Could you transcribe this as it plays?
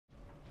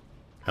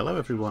Hello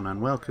everyone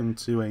and welcome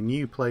to a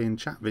new play and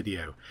chat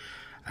video.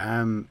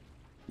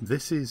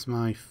 This is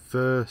my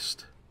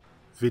first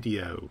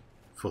video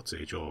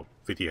footage or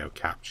video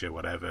capture,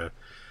 whatever,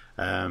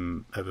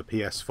 of a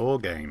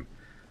PS4 game.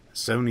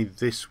 Sony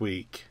this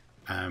week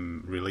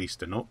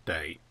released an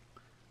update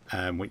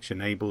which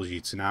enables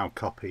you to now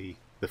copy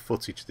the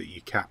footage that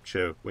you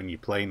capture when you're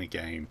playing a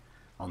game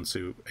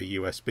onto a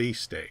USB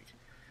stick,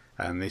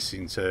 and this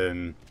in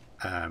turn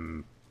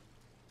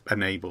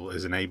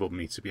has enabled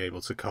me to be able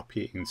to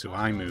copy it into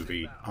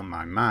iMovie on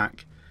my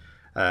Mac,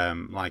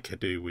 like I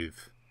do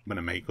with when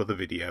I make other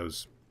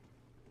videos.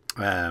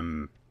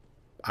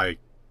 I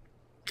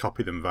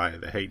copy them via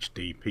the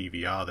HD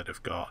PVR that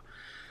I've got,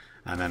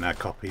 and then I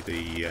copy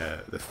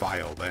the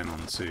file then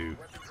onto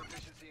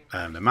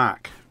the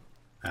Mac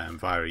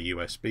via a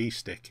USB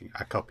stick.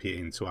 I copy it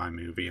into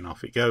iMovie and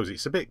off it goes.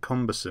 It's a bit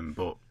cumbersome,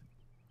 but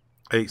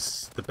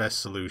it's the best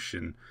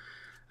solution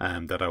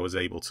that I was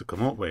able to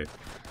come up with.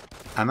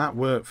 And that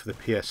worked for the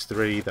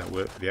PS3, that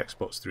worked for the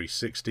Xbox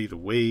 360, the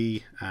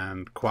Wii,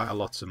 and quite a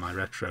lot of my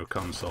retro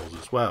consoles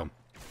as well.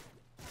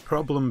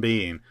 Problem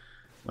being,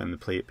 when the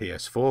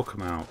PS4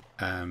 came out,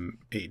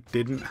 it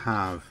didn't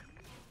have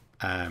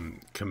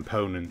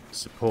component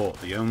support.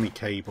 The only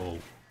cable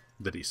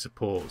that it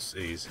supports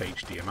is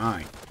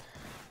HDMI.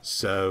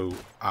 So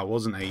I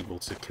wasn't able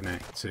to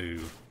connect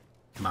to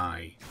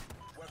my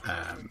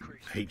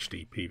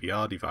HD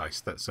PVR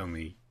device that's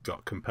only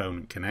got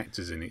component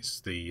connectors in.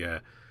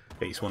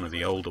 It's one of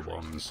the older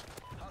ones.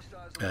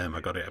 I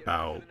got it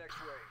about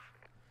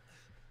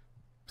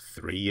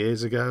 3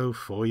 years ago,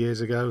 4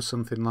 years ago,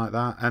 something like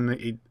that, and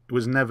it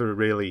was never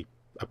really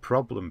a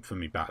problem for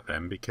me back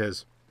then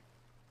because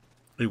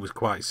it was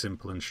quite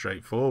simple and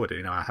straightforward.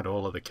 You know, I had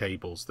all of the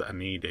cables that I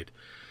needed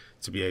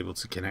to be able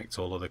to connect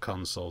all of the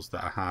consoles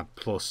that I had,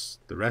 plus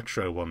the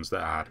retro ones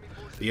that I had.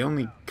 The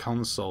only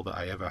console that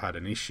I ever had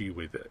an issue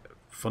with,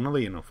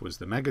 funnily enough, was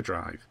the Mega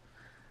Drive.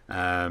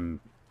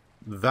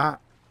 That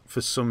for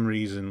some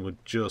reason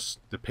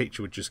the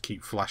picture would just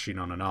keep flashing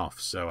on and off,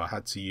 so I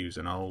had to use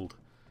an old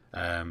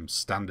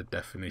standard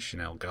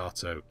definition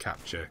Elgato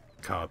capture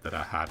card that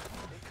I had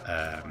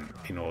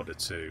in order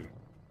to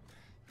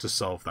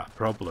solve that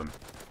problem.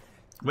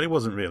 But it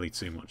wasn't really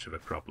too much of a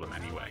problem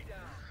anyway.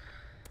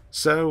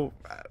 So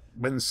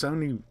when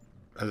Sony,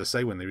 as I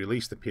say, when they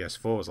released the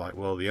PS4, I was like,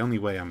 well, the only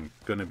way I'm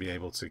going to be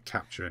able to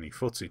capture any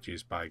footage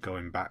is by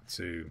going back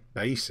to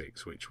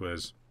basics, which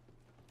was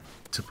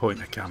to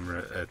point a camera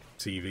at a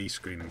TV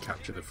screen and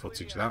capture the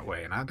footage that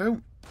way. And I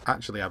don't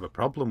actually have a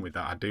problem with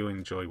that. I do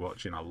enjoy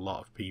watching a lot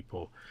of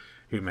people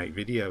who make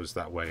videos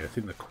that way. I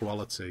think the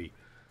quality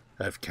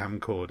of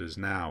camcorders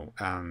now,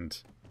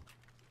 and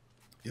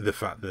the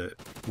fact that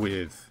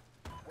with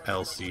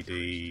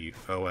LCD,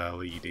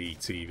 OLED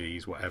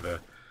TVs, whatever,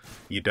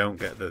 you don't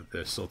get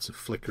the sorts of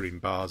flickering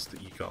bars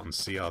that you got on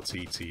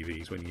CRT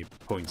TVs when you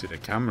pointed a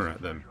camera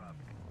at them.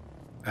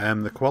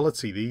 The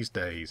quality these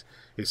days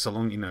is, so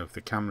long, you know, if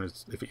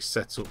it's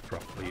set up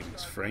properly and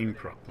it's framed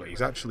properly,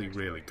 it's actually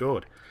really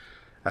good.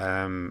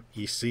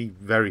 You see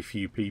very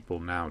few people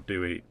now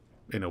do it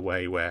in a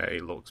way where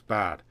it looks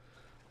bad.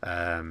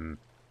 And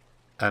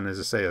as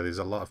I say, there's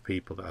a lot of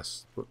people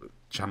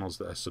channels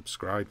that are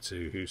subscribed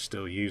to who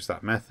still use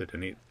that method,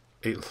 and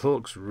it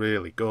looks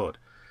really good.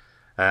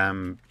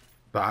 But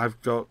I've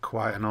got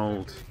quite an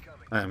old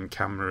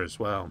camera as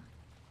well.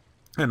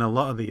 And a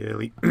lot of the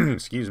early,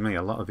 excuse me,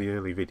 a lot of the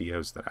early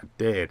videos that I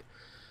did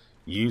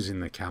using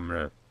the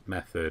camera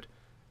method,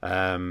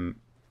 I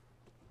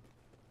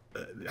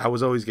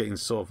was always getting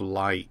sort of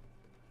light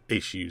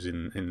issues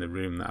in the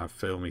room that I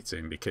film it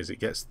in, because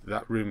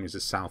that room is a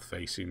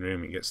south-facing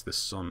room. It gets the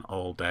sun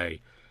all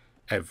day,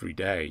 every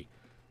day.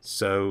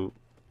 So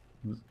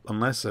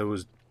unless I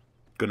was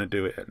going to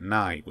do it at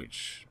night,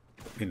 which,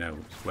 you know,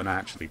 when I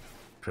actually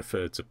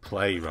preferred to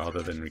play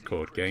rather than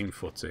record game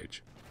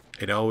footage,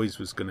 it always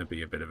was going to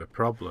be a bit of a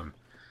problem.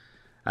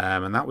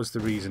 And that was the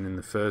reason in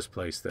the first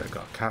place that I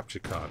got a capture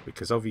card,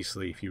 because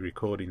obviously if you're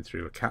recording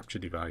through a capture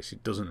device,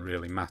 it doesn't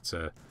really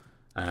matter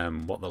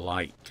what the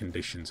light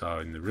conditions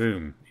are in the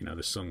room. You know,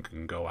 the sun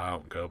can go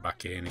out, go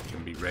back in, it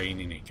can be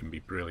raining, it can be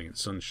brilliant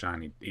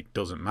sunshine, it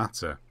doesn't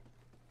matter.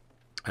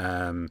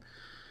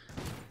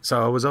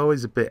 So I was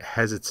always a bit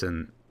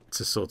hesitant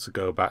to sort of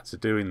go back to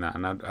doing that,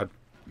 and I'd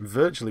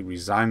virtually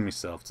resigned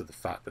myself to the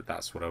fact that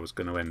that's what I was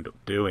going to end up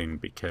doing,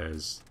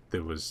 because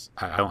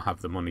I don't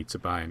have the money to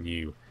buy a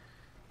new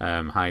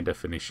high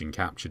definition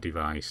capture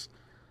device.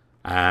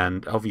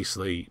 And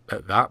obviously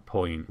at that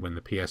point, when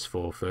the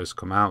PS4 first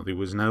come out, there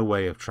was no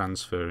way of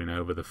transferring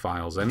over the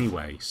files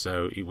anyway,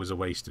 so it was a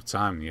waste of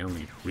time. The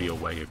only real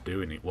way of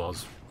doing it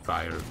was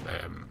via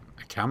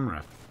a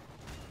camera.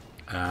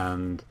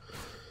 And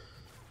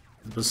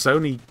but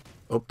Sony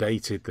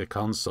updated the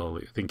console.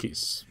 I think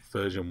it's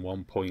version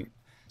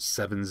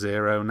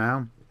 1.70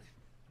 now,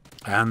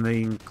 and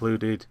they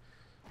included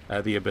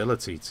the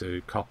ability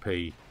to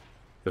copy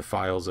the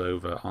files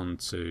over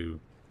onto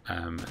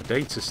a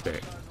data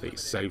stick. It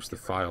saves the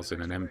files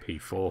in an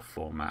MP4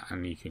 format,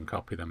 and you can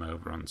copy them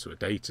over onto a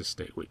data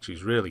stick, which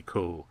is really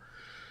cool.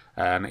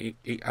 and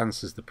it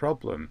answers the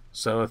problem.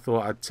 So I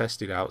thought I'd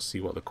test it out,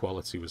 see what the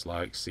quality was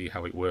like, see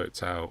how it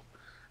worked out,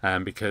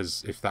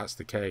 because if that's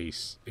the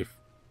case, if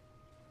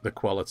the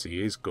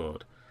quality is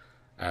good,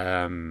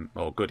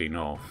 or good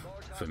enough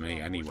for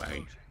me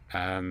anyway,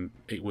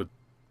 it would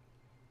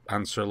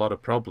answer a lot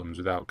of problems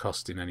without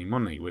costing any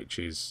money, which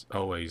is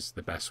always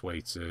the best way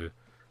to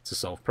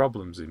solve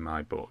problems in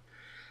my book.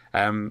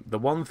 The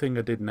one thing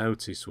I did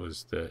notice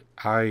was that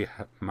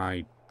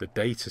the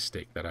data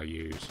stick that I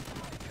use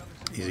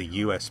is a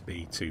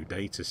USB 2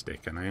 data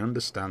stick, and I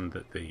understand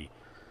that the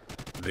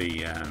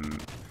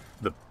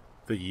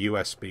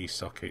USB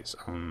sockets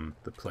on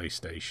the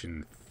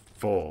PlayStation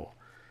 4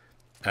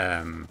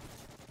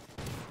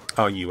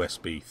 are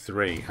USB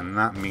 3, and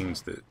that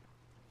means that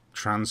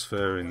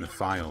transferring the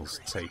files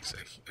takes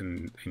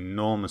an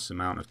enormous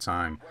amount of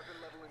time.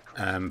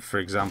 For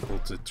example,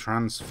 to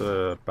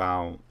transfer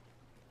about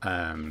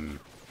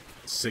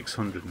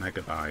 600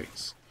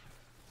 megabytes,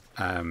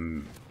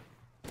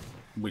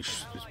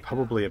 which is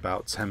probably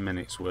about 10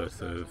 minutes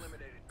worth of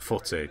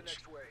footage,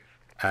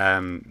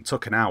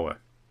 took an hour.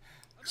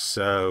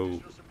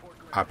 So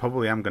I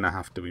probably am going to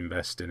have to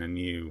invest in a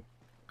new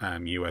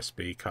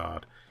USB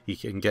card. You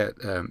can get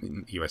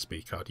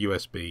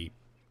USB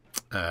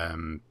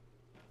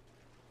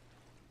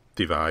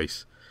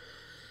device.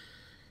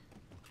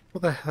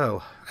 What the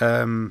hell?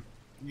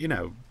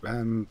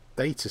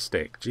 Data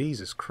stick.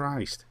 Jesus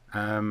Christ.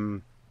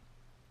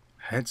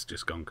 Head's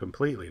just gone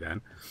completely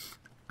then.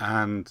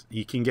 And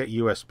you can get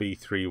USB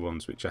 3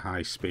 ones which are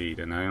high speed,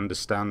 and I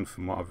understand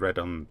from what I've read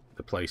on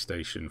the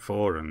PlayStation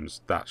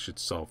forums that should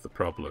solve the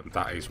problem.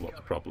 That is what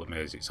the problem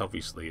is. It's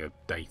obviously a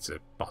data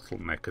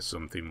bottleneck or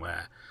something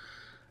where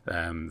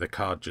the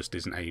card just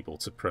isn't able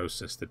to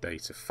process the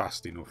data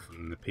fast enough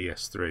from the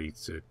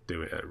PS3 to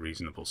do it at a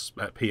reasonable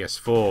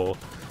PS4,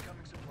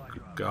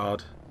 good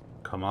God,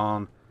 come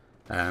on,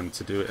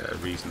 to do it at a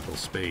reasonable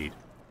speed.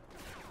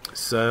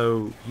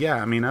 So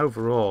yeah, I mean,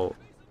 overall,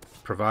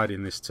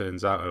 providing this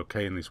turns out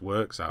okay and this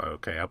works out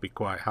okay, I'll be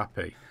quite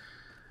happy.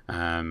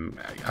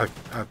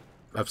 I've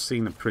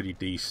seen a pretty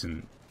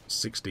decent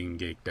 16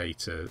 gig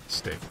data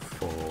stick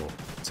for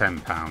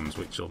 £10,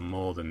 which will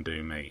more than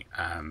do me,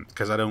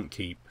 because I don't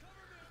keep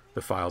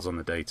the files on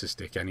the data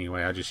stick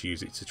anyway. I just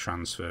use it to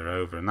transfer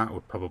over, and that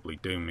would probably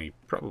do me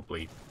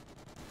probably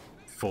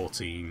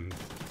 14,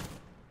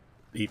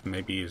 even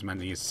maybe as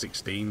many as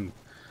 16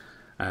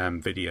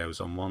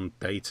 videos on one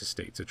data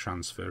stick to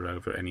transfer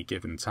over at any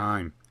given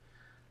time.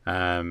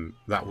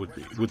 That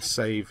would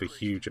save a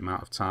huge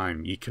amount of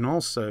time. You can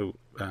also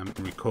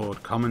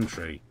record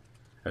commentary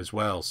as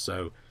well.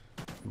 So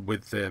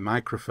with the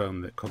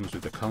microphone that comes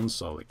with the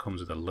console, it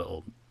comes with a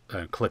little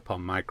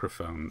clip-on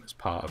microphone as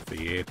part of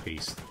the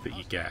earpiece that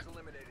you get.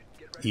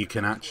 You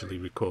can actually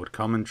record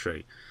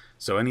commentary.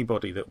 So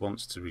anybody that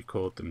wants to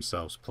record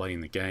themselves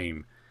playing the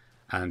game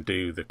and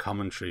do the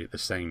commentary at the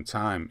same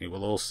time, it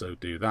will also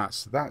do that.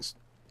 So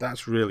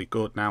that's really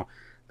good. Now,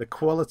 the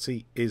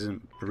quality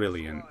isn't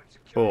brilliant,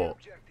 but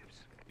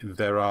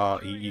there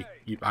are,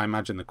 I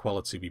imagine the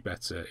quality would be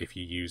better if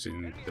you're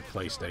using the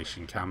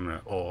PlayStation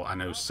camera, or I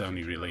know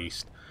Sony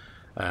released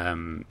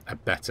a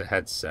better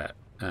headset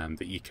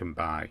that you can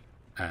buy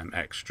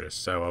extra.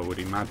 So I would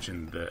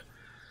imagine that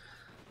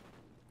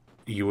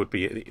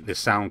the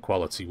sound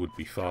quality would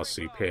be far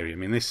superior. I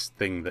mean, this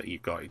thing that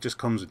you've got, it just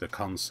comes with the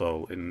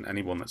console, and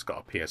anyone that's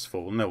got a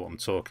PS4 will know what I'm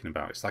talking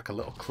about. It's like a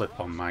little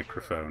clip-on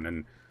microphone,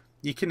 and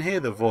you can hear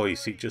the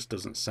voice, it just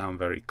doesn't sound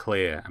very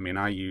clear. I mean,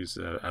 I use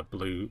a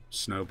Blue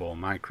Snowball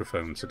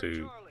microphone to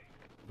do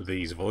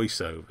these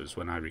voiceovers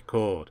when I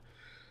record,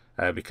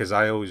 because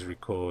I always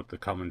record the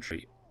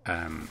commentary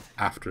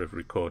after I've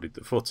recorded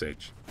the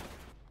footage.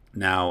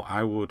 Now,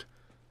 I would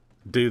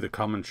do the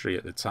commentary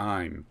at the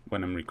time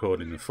when I'm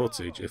recording the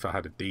footage if I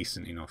had a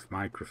decent enough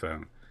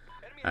microphone.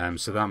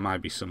 So that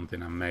might be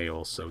something I may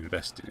also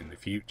invest in the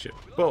future.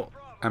 But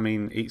I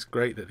mean, it's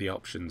great that the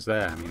option's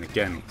there. I mean,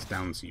 again, it's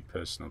down to your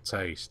personal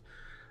taste.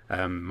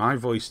 My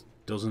voice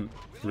doesn't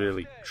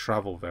really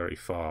travel very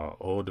far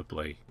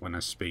audibly when I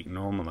speak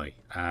normally.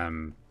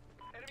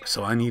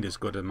 So I need as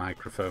good a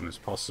microphone as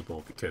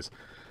possible, because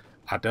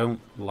I don't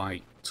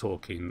like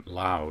talking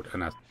loud,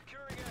 and I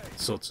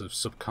sort of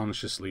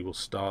subconsciously will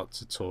start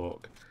to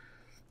talk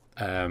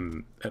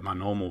at my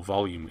normal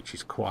volume, which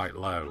is quite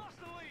low.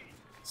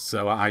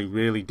 So I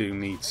really do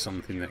need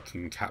something that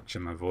can capture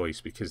my voice,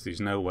 because there's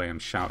no way I'm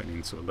shouting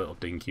into a little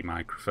dinky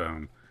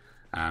microphone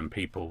and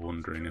people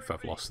wondering if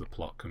I've lost the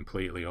plot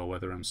completely or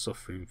whether I'm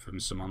suffering from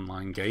some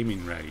online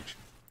gaming rage.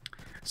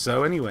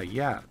 So anyway,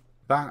 yeah,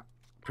 that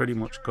pretty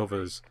much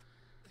covers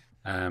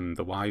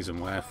the whys and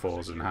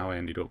wherefores and how I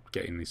ended up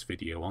getting this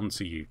video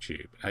onto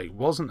YouTube. It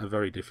wasn't a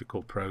very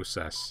difficult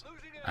process,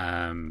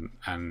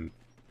 and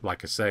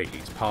like I say,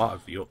 it's part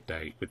of the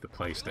update with the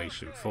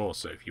PlayStation 4,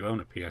 so if you own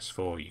a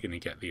PS4 you're going to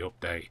get the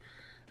update,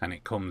 and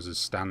it comes as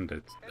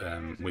standard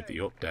with the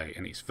update,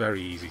 and it's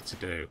very easy to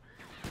do.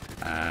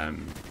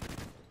 And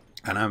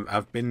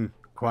I've been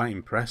quite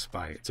impressed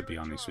by it, to be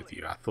honest with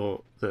you. I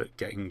thought that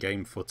getting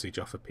game footage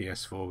off a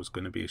PS4 was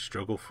going to be a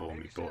struggle for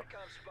me, but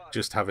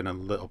just having a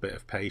little bit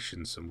of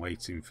patience and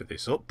waiting for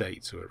this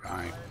update to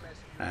arrive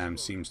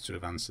seems to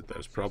have answered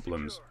those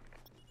problems.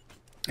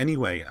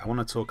 Anyway, I want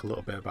to talk a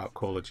little bit about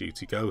Call of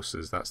Duty Ghosts,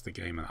 as that's the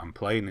game that I'm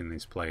playing in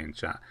this playing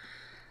chat.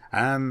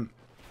 A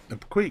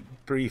quick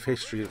brief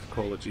history of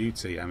Call of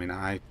Duty. I mean,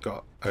 I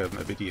got a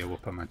video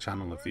up on my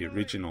channel of the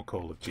original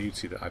Call of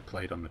Duty that I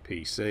played on the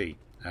PC,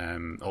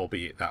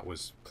 albeit that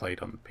was played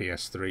on the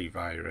PS3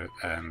 via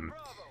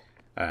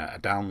a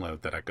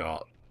download that I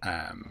got.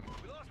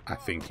 I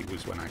think it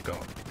was when I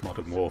got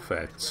Modern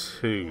Warfare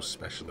 2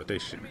 Special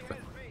Edition,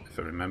 if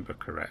I remember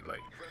correctly.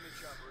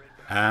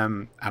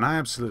 And I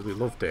absolutely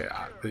loved it.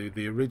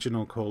 The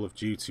original Call of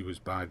Duty was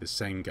by the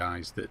same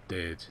guys that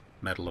did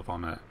Medal of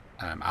Honor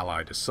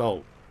Allied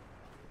Assault.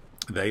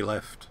 They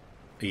left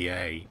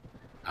EA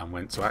and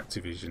went to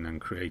Activision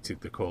and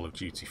created the Call of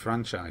Duty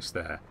franchise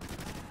there.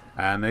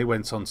 And they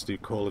went on to do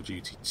Call of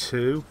Duty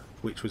 2,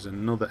 which was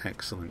another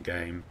excellent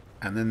game.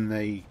 And then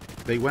they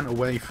went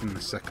away from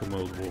the Second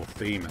World War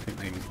theme. I think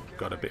they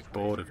got a bit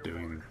bored of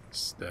doing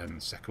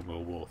Second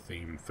World War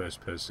theme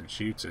first-person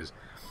shooters.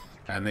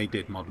 And they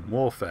did Modern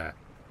Warfare.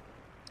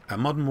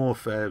 And Modern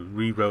Warfare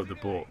rewrote the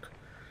book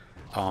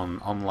on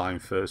online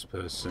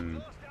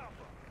first-person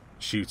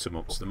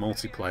shoot-em-ups. The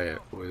multiplayer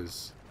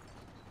was...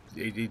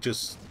 It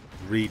just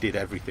redid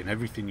everything.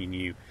 Everything you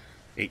knew,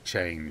 it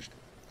changed.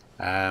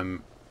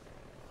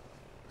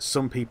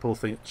 Some people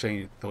thought it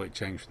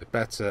changed for the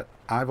better.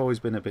 I've always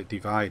been a bit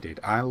divided.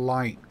 I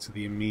liked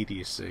the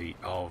immediacy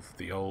of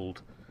the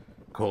old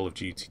Call of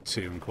Duty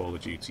 2 and Call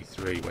of Duty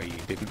 3, where you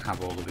didn't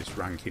have all of this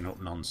ranking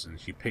up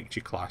nonsense. You picked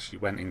your class, you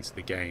went into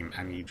the game,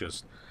 and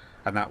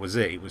and that was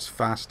it. It was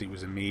fast, it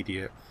was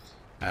immediate.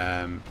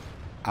 I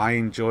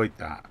enjoyed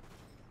that.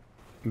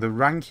 The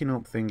ranking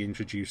up thing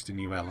introduced a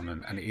new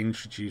element, and it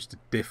introduced a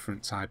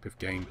different type of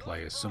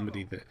gameplay. As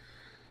somebody that,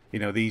 you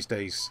know, these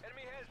days,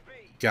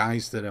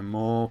 guys that are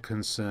more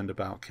concerned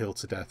about kill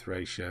to death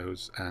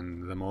ratios,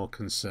 and they're more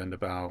concerned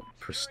about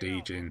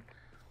prestiging,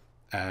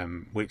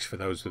 which for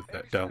those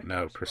that don't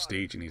know,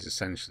 prestiging is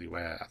essentially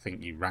where I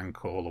think you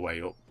rank all the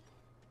way up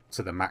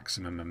to the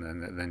maximum,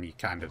 and then you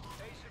kind of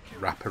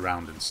wrap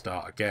around and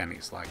start again.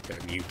 It's like a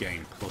new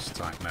game plus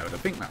type mode. I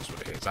think that's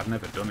what it is. I've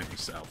never done it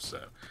myself,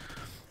 so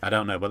I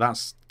don't know, but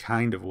that's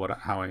kind of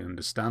how I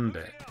understand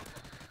it.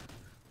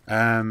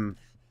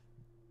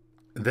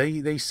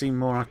 They seem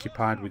more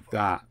occupied with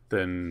that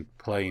than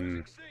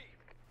playing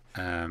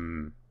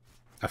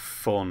a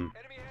fun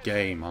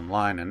game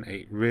online, and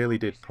it really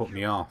did put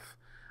me off.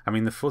 I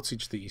mean, the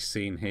footage that you've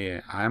seen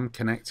here, I am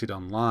connected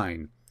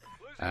online.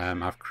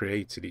 I've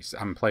created it.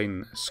 I'm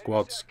playing a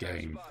squads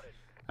game.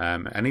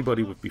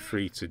 Anybody would be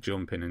free to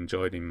jump in and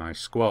join in my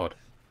squad,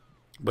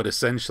 but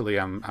essentially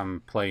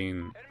I'm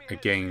playing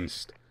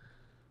against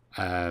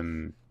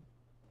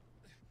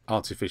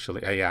artificial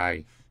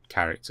AI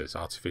characters,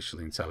 artificial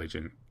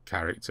intelligent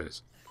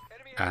characters,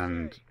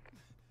 and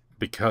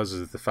because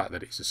of the fact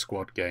that it's a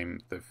squad game,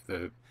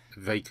 the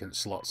vacant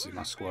slots in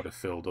my squad are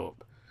filled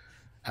up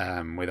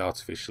with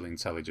artificial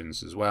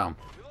intelligence as well,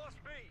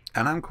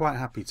 and I'm quite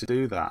happy to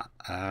do that.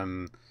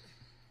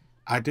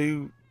 I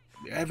do.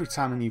 Every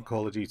time a new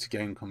Call of Duty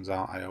game comes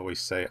out, I always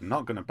say I'm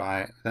not going to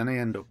buy it, then I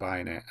end up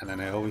buying it, and then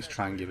I always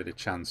try and give it a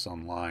chance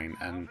online.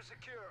 And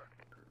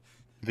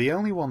the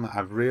only one that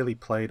I've really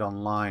played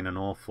online an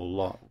awful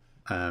lot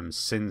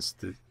since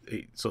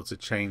it sort of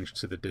changed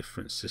to the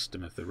different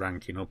system of the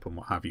ranking up and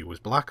what have you was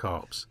Black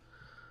Ops.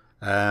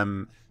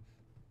 And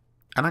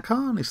I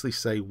can't honestly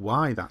say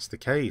why that's the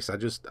case. I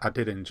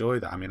did enjoy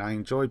that. I mean, I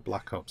enjoyed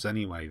Black Ops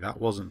anyway.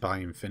 That wasn't by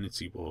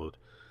Infinity Ward.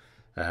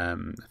 I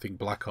think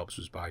Black Ops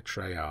was by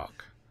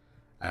Treyarch.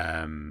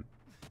 And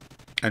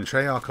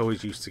Treyarch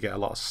always used to get a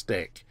lot of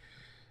stick,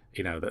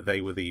 you know, that they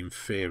were the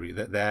inferior,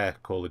 that their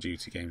Call of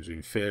Duty games were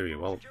inferior.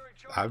 Well,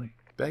 I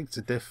beg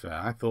to differ.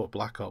 I thought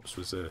Black Ops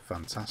was a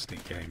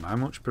fantastic game. I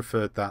much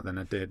preferred that than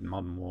I did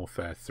Modern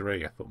Warfare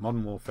 3. I thought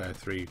Modern Warfare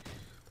 3,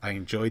 I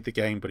enjoyed the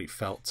game, but it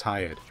felt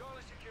tired.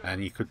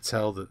 And you could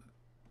tell that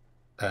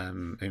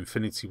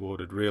Infinity Ward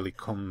had really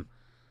come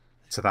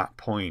to that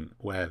point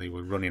where they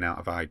were running out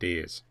of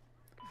ideas.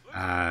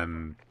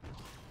 And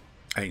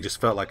it just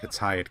felt like a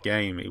tired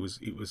game. It was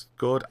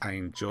good. I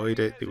enjoyed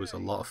it. There was a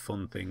lot of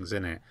fun things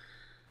in it,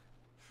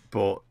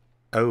 but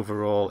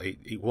overall,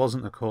 it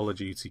wasn't a Call of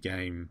Duty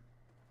game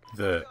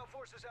that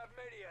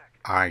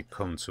I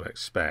come to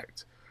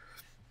expect.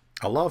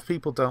 A lot of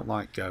people don't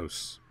like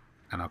Ghosts,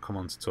 and I'll come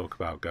on to talk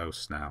about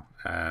Ghosts now.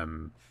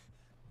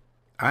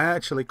 I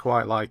actually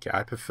quite like it.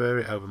 I prefer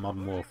it over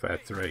Modern Warfare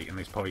 3, and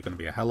there's probably going to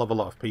be a hell of a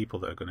lot of people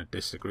that are going to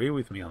disagree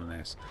with me on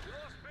this.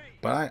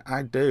 But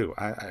I do.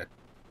 I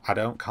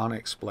can't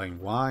explain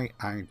why.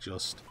 I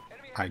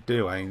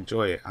do. I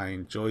enjoy it. I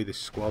enjoy this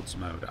squads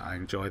mode. I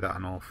enjoy that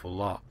an awful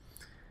lot.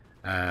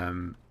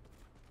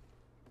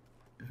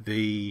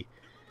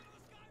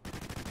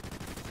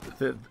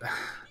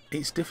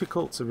 It's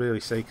difficult to really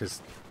say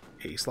because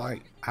it's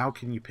like, how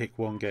can you pick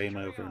one game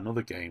over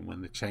another game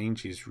when the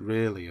changes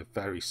really are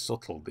very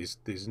subtle?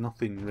 There's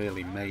nothing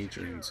really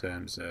major in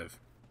terms of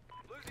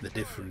the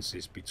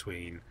differences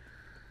between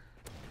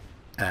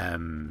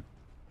Modern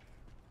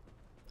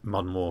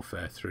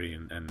Warfare 3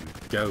 and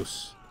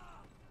Ghosts.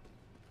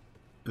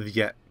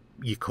 Yet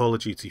your Call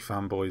of Duty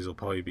fanboys will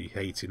probably be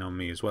hating on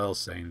me as well,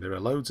 saying there are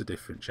loads of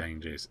different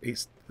changes.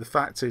 The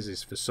fact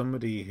is for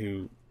somebody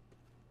who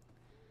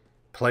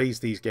plays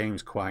these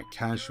games quite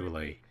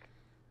casually,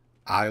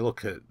 I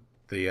look at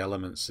the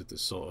elements of the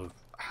sort of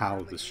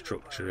how the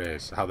structure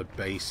is, how the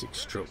basic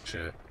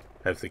structure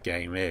of the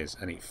game is,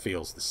 and it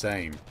feels the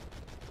same.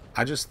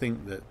 I just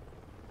think that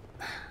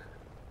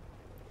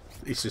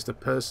it's just a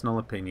personal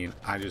opinion.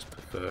 I just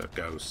prefer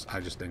Ghosts. I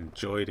just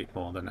enjoyed it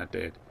more than I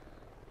did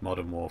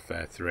Modern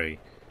Warfare 3.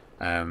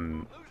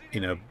 You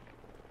know,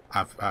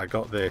 I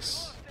got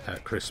this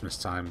at Christmas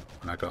time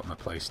when I got my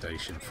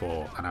PlayStation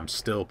 4, and I'm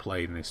still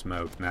playing this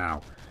mode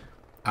now.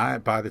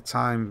 By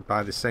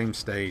the same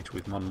stage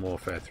with Modern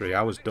Warfare 3,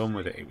 I was done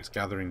with it. It was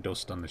gathering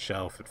dust on the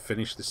shelf. I'd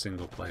finished the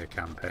single player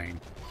campaign,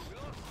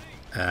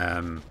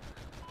 and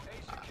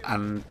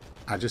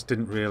I just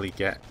didn't really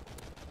get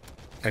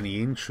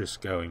any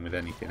interest going with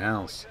anything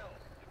else.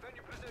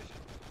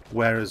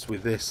 Whereas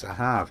with this, I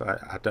have.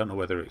 I don't know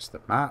whether it's the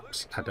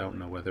maps, I don't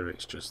know whether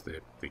it's just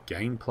the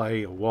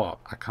gameplay or what.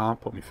 I can't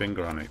put my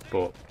finger on it,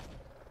 but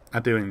I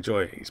do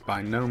enjoy it. It's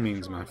by no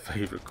means my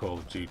favourite Call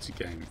of Duty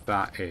game.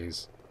 That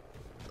is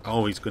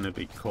always going to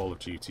be Call of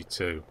Duty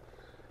 2,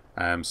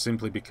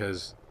 simply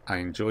because I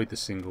enjoyed the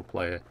single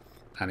player,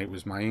 and it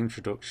was my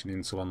introduction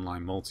into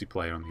online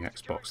multiplayer on the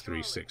Xbox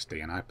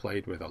 360, and I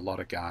played with a lot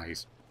of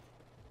guys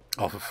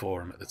off a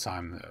forum at the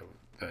time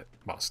that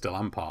well, still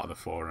am part of the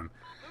forum,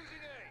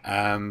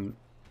 and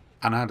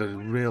I had a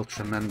real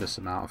tremendous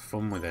amount of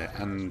fun with it.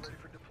 And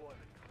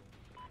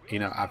you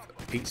know,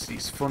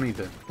 it's funny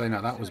that, you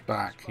know, that was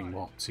back in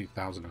what,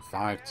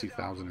 2005,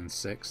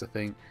 2006, I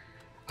think.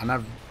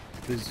 And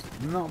there's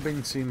not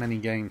been too many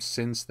games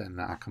since then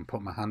that I can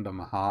put my hand on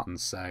my heart and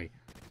say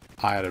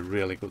I had a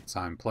really good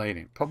time playing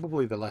it.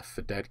 Probably the Left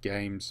 4 Dead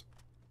games.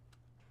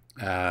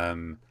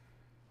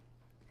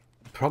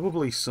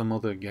 Probably some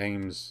other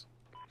games.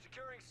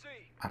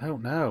 I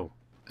don't know.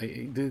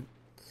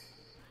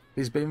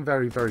 There's been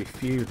very, very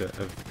few that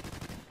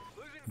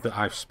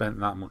I've spent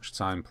that much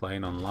time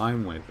playing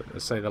online with. I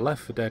say the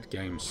Left 4 Dead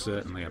games,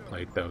 certainly I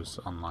played those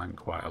online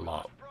quite a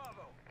lot.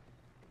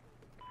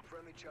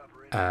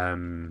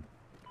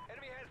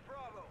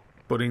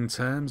 But in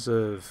terms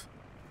of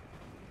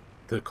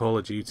the Call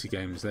of Duty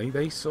games,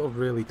 they sort of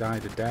really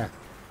died a death.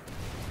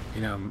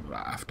 You know,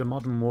 after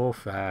Modern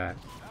Warfare,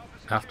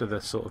 after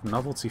the sort of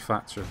novelty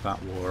factor of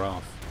that wore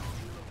off,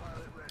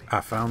 I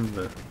found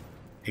that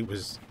it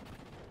was,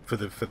 for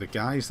the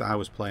guys that I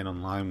was playing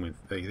online with,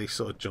 they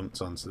sort of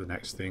jumped onto the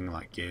next thing,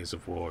 like Gears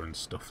of War and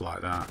stuff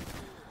like that.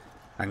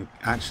 And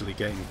actually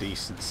getting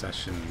decent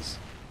sessions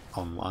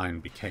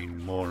online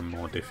became more and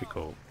more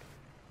difficult.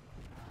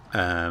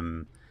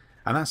 And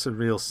that's a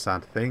real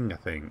sad thing, I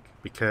think,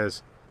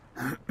 because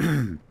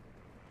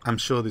I'm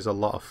sure there's a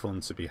lot of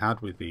fun to be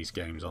had with these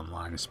games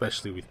online,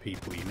 especially with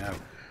people you know.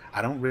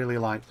 I don't really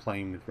like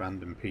playing with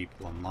random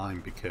people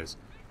online, because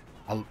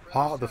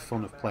part of the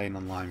fun of playing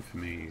online for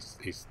me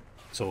is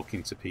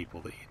talking to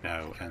people that you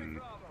know, and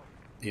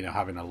you know,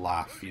 having a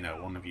laugh. You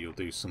know, one of you will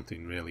do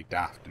something really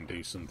daft and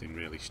do something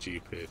really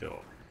stupid,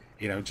 or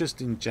you know,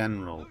 just in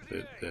general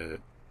the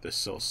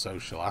sort of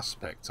social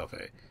aspect of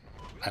it.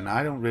 And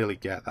I don't really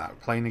get that.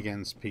 Playing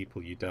against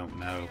people you don't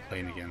know,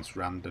 playing against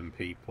random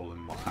people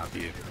and what have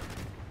you,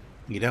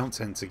 you don't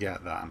tend to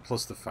get that. And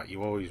plus the fact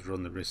you always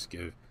run the risk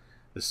of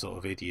the sort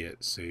of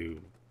idiots who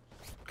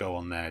go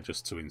on there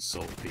just to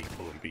insult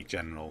people and be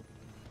general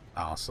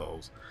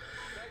arseholes.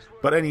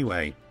 But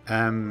anyway,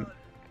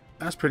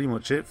 that's pretty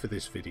much it for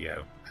this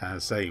video.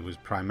 As I say, it was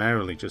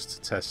primarily just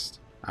to test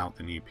out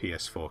the new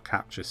PS4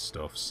 capture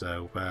stuff.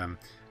 So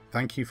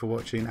thank you for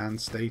watching, and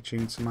stay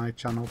tuned to my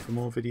channel for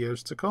more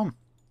videos to come.